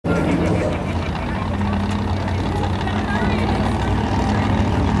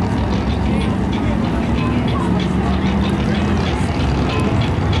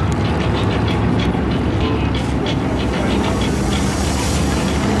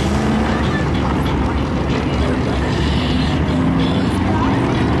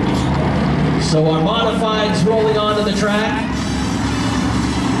So our modifieds rolling onto the track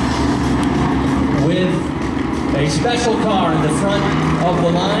with a special car in the front of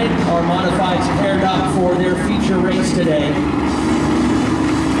the line. Our modifieds paired up for their feature race today.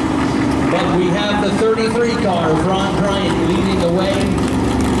 But we have the 33 car of Ron Bryant leading the way,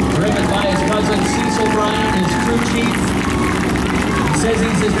 driven by his cousin Cecil Bryant, his crew chief. He says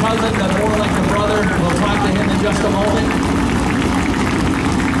he's his cousin, but more like a brother. We'll talk to him in just a moment.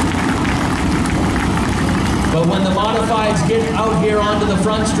 But when the modifieds get out here onto the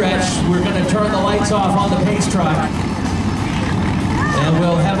front stretch, we're going to turn the lights off on the pace truck. And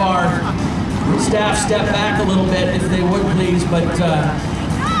we'll have our staff step back a little bit, if they would please. But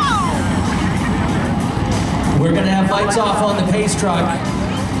we're going to have lights off on the pace truck.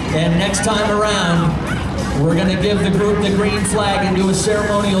 And next time around, we're going to give the group the green flag and do a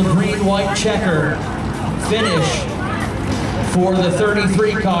ceremonial green-white checker finish for the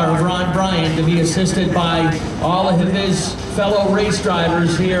 33 car of Ron Bryant, to be assisted by all of his fellow race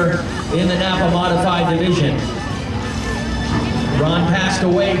drivers here in the Napa Modified Division. Ron passed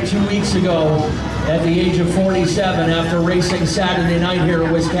away 2 weeks ago at the age of 47 after racing Saturday night here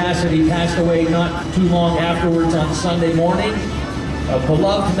at Wiscasset. He passed away not too long afterwards on Sunday morning. A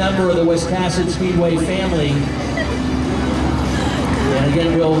beloved member of the Wiscasset Speedway family. And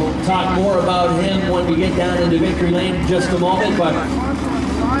again, we'll talk more about him when we get down into Victory Lane in just a moment, but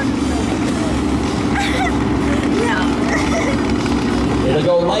it'll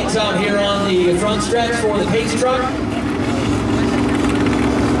go lights out here on the front stretch for the pace truck.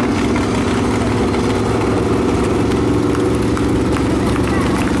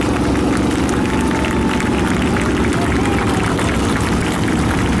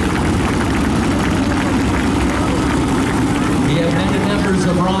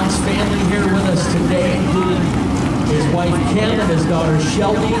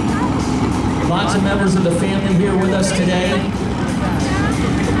 Shelby, lots of members of the family here with us today.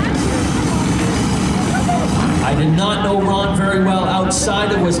 I did not know Ron very well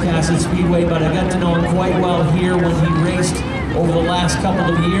outside of Wiscasset Speedway, but I got to know him quite well here when he raced over the last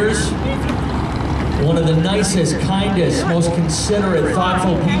couple of years. One of the nicest, kindest, most considerate,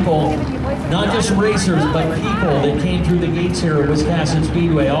 thoughtful people, not just racers, but people that came through the gates here at Wiscasset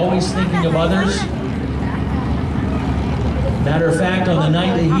Speedway, always thinking of others. Matter of fact, on the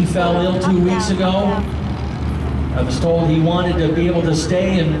night that he fell ill 2 weeks ago, I was told he wanted to be able to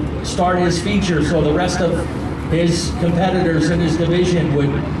stay and start his feature so the rest of his competitors in his division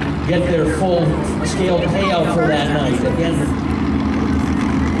would get their full-scale payout for that night. Again,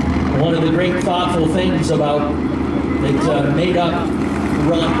 one of the great thoughtful things about that made up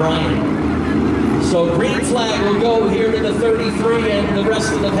Ron Bryant. So green flag will go here to the 33 and the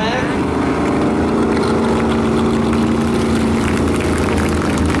rest of the pack.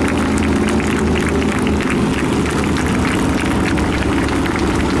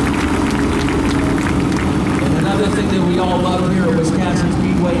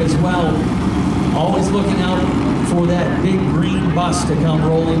 Looking out for that big green bus to come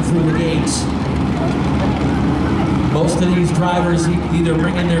rolling through the gates. Most of these drivers either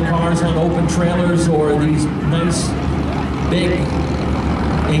bring in their cars on open trailers or these nice big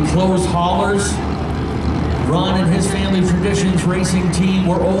enclosed haulers. Ron and his Family Traditions racing team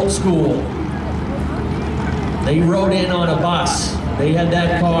were old school. They rode in on a bus. They had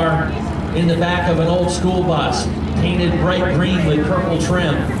that car in the back of an old school bus, painted bright green with purple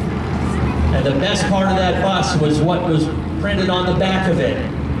trim. And the best part of that bus was what was printed on the back of it,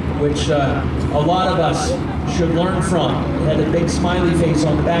 which a lot of us should learn from. It had a big smiley face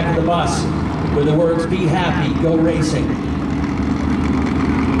on the back of the bus with the words, "Be happy, go racing."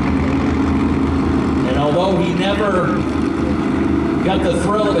 And although he never got the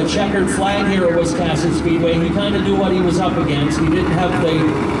thrill of a checkered flag here at Wiscasset Speedway, he kind of knew what he was up against. He didn't have the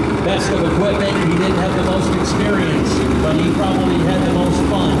best of equipment, he didn't have the most experience, but he probably had the most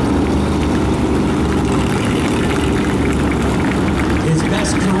fun. His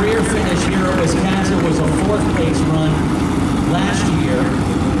best career finish here at Wiscasset was a 4th place run last year. A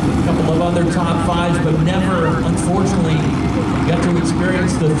couple of other top 5s, but never, unfortunately, got to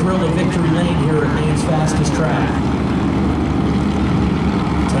experience the thrill of Victory Lane here at Maine's fastest track.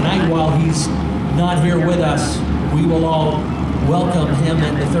 Tonight, while he's not here with us, we will all welcome him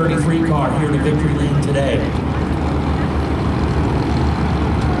and the 33 car here to Victory Lane today.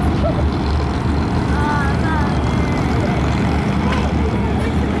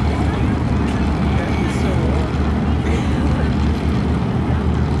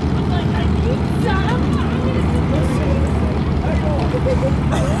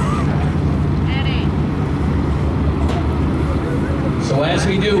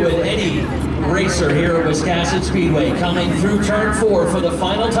 racer here at Wiscasset Speedway, coming through turn 4 for the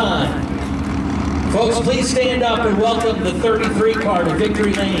final time. Folks, please stand up and welcome the 33 car to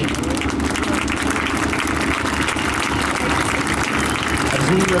victory lane.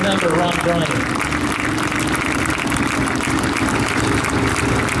 As we remember Ron Bryant.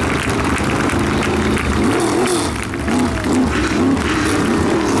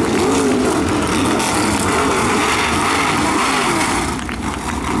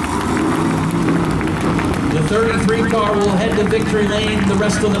 The 33 car will head to victory lane. The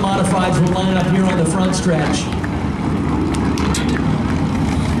rest of the modifieds will line up here on the front stretch.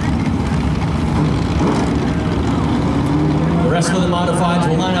 The rest of the modifieds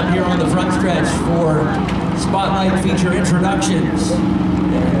will line up here on the front stretch for spotlight feature introductions.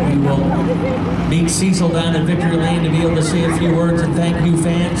 And we will meet Cecil down in victory lane to be able to say a few words and thank you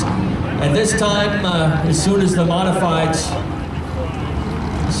fans. At this time, as soon as the modifieds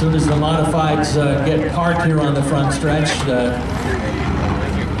get parked here on the front stretch, the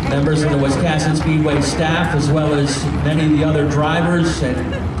members of the Wiscasset Speedway staff, as well as many of the other drivers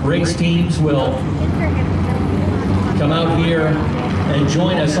and race teams, will come out here and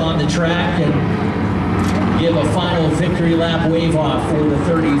join us on the track and give a final victory lap wave off for the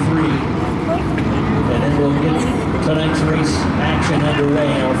 33. And then we'll get tonight's race action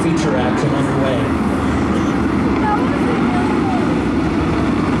underway, our feature action underway.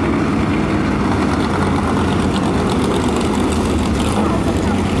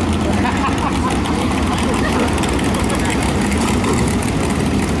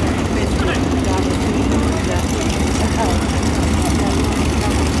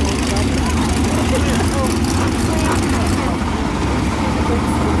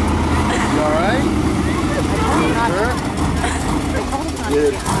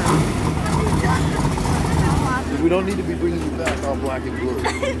 We don't need to be bringing you back all black and blue.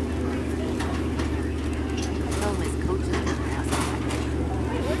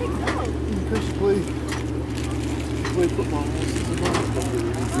 Play football.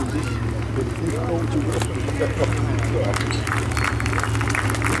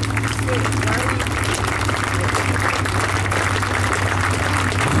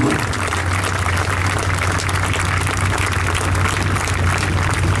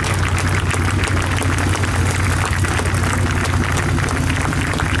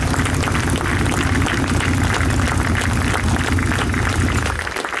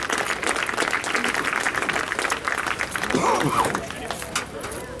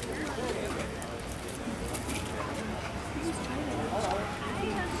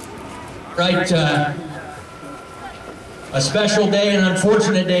 Right, a special day, an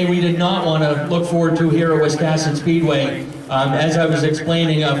unfortunate day we did not want to look forward to here at Wiscasset Speedway. As I was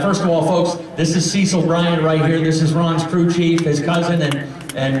explaining, first of all, folks, this is Cecil Bryant right here. This is Ron's crew chief, his cousin,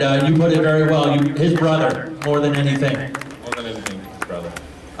 and you put it very well, his brother, more than anything. More than anything, his brother.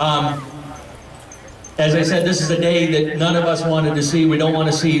 As I said, this is a day that none of us wanted to see. We don't want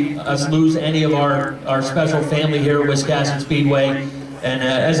to see us lose any of our special family here at Wiscasset Speedway. And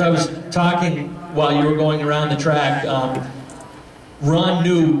as I was talking while you were going around the track, Ron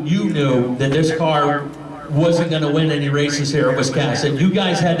knew, you knew, that this car wasn't going to win any races here at Wiscasset. You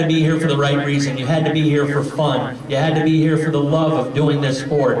guys had to be here for the right reason. You had to be here for fun. You had to be here for the love of doing this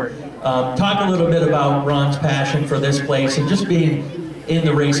sport. Talk a little bit about Ron's passion for this place and just being in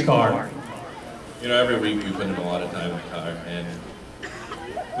the race car. You know, every week we put in a lot of time in the car, and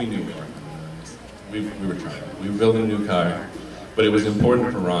we knew we weren't going to win. We were trying. We were building a new car. But it was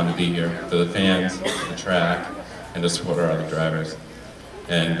important for Ron to be here, for the fans, the track, and to support our other drivers.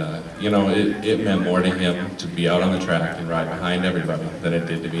 And, you know, it meant more to him to be out on the track and ride behind everybody than it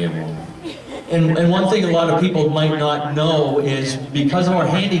did to be in one. And one thing a lot of people might not know is because of our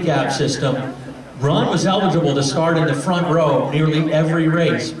handicap system, Ron was eligible to start in the front row nearly every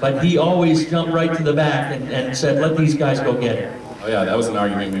race, but he always jumped right to the back and said, let these guys go get it. Oh yeah, that was an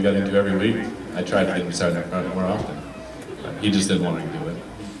argument we got into every week. I tried to get him to start in the front more often. He just didn't want to do it.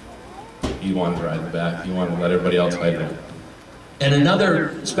 He wanted to ride in the back. He wanted to let everybody else fight it. And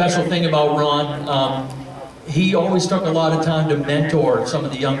another special thing about Ron, he always took a lot of time to mentor some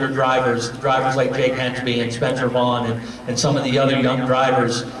of the younger drivers like Jake Hensby and Spencer Vaughn and some of the other young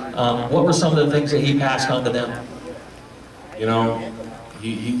drivers. What were some of the things that he passed on to them? You know,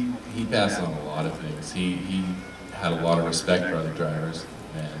 he passed on a lot of things. He had a lot of respect for other drivers,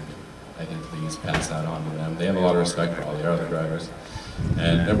 and I think he's passed that on to them. They have a lot of respect for all the other drivers,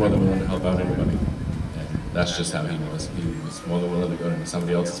 and they're more than willing to help out anybody. And that's just how he was. He was more than willing to go into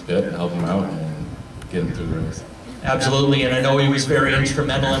somebody else's pit and help him out and get him through the race. Absolutely, and I know he was very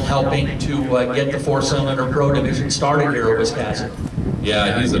instrumental in helping to get the 4-cylinder Pro Division started here at Wiscasset.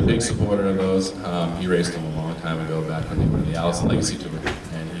 Yeah, he's a big supporter of those. He raced them a long time ago, back when they were the Allison Legacy Tour,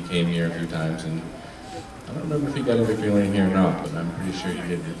 and he came here a few times, and I don't remember if he got a victory lane here or not, but I'm pretty sure he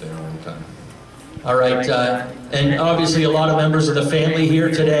did get there one time. All right, and obviously a lot of members of the family here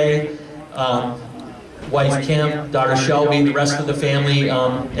today. Wife Kim, daughter Shelby, the rest of the family.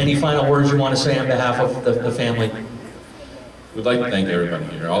 Any final words you want to say on behalf of the family? We'd like to thank everybody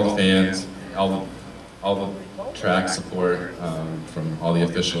here, all the fans, all the track support from all the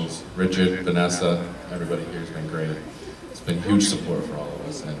officials, Richard, Vanessa, everybody here has been great. It's been huge support for all of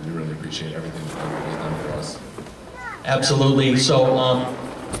us, and we really appreciate everything that everybody's done for us. Absolutely. So,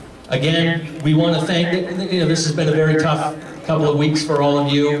 again, we want to thank, this has been a very tough couple of weeks for all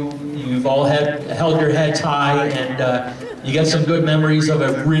of you. You've all held your heads high, and you got some good memories of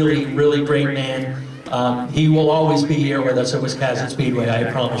a really, really great man. He will always be here with us at Wiscasset Speedway,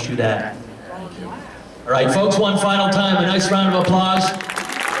 I promise you that. All right, folks, one final time, a nice round of applause.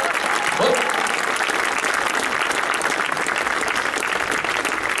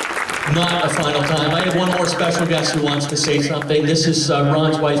 Not a final time. I have one more special guest who wants to say something. This is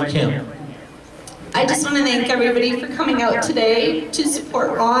Ron's wife, Kim. I just want to thank everybody for coming out today to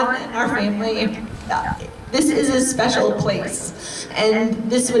support Ron and our family. This is a special place, and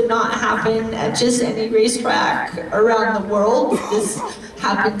this would not happen at just any racetrack around the world. This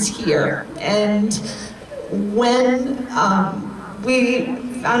happens here. And when we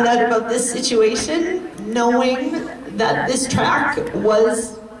found out about this situation, knowing that this track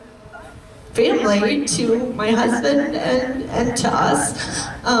was family to my husband and to us,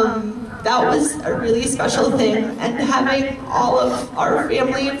 that was a really special thing. And having all of our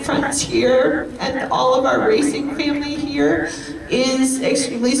family and friends here and all of our racing family here is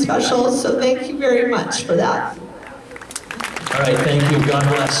extremely special. So thank you very much for that. All right, thank you. God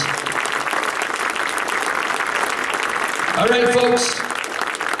bless. All right, folks.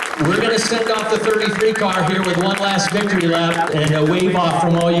 We're going to send off the 33 car here with one last victory lap and a wave off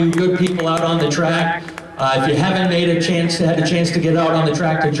from all you good people out on the track. If you haven't had a chance to get out on the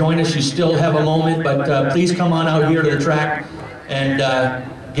track to join us, you still have a moment, but please come on out here to the track and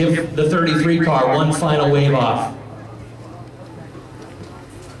give the 33 car one final wave off.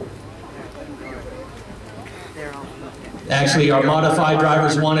 Actually, our modified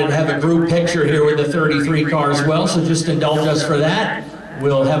drivers wanted to have a group picture here with the 33 car as well, so just indulge us for that.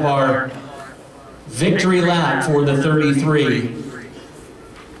 We'll have our victory lap for the 33.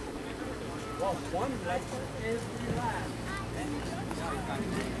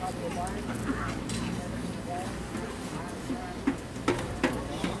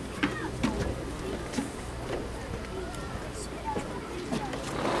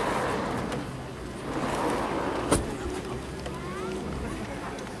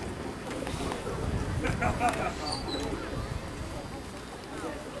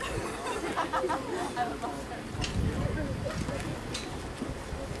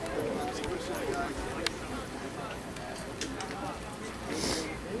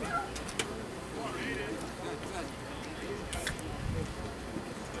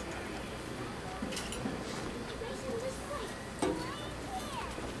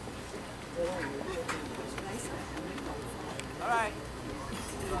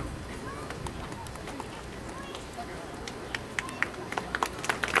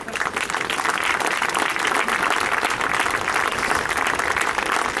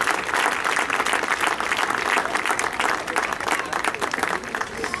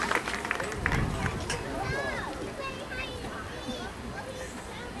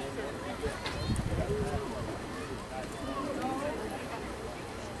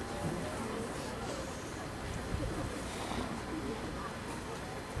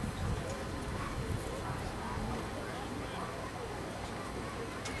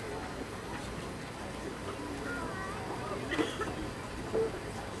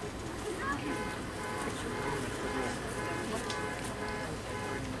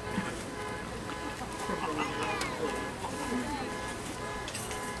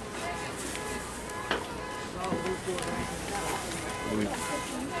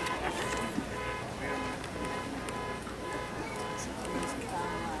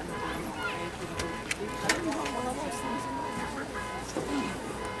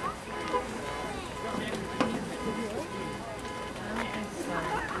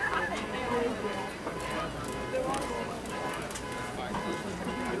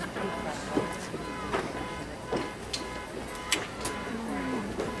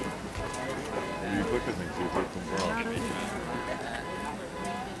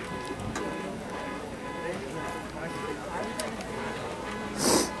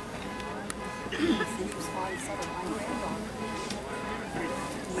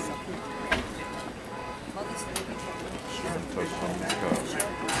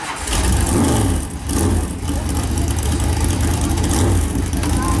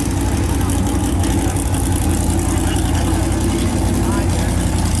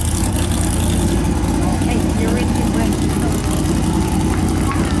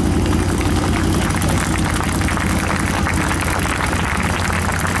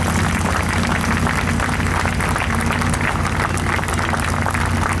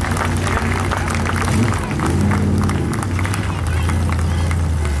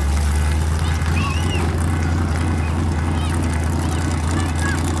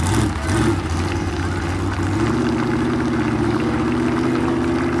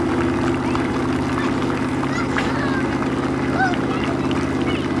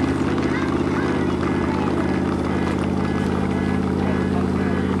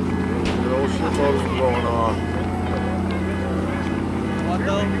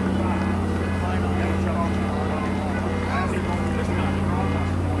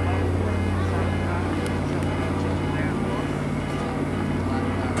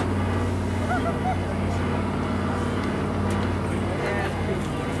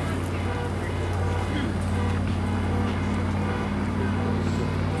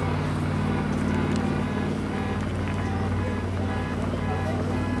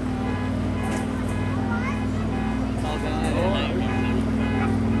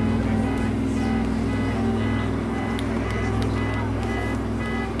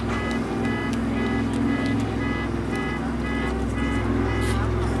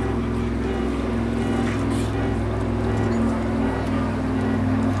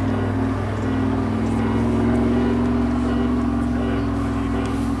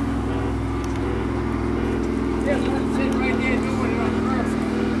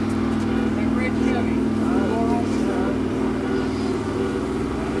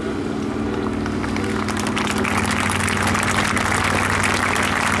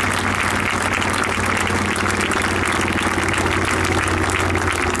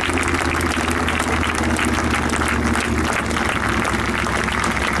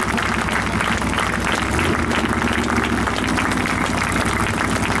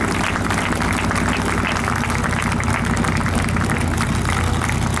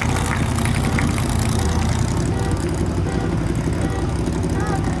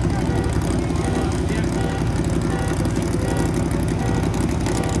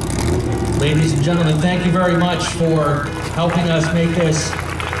 Ladies and gentlemen, thank you very much for helping us make this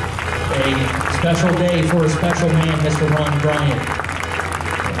a special day for a special man, Mr. Ron Bryant,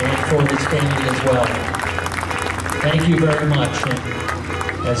 and for his family as well. Thank you very much.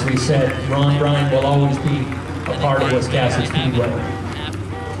 And as we said, Ron Bryant will always be a part of Wiscasset Speedway.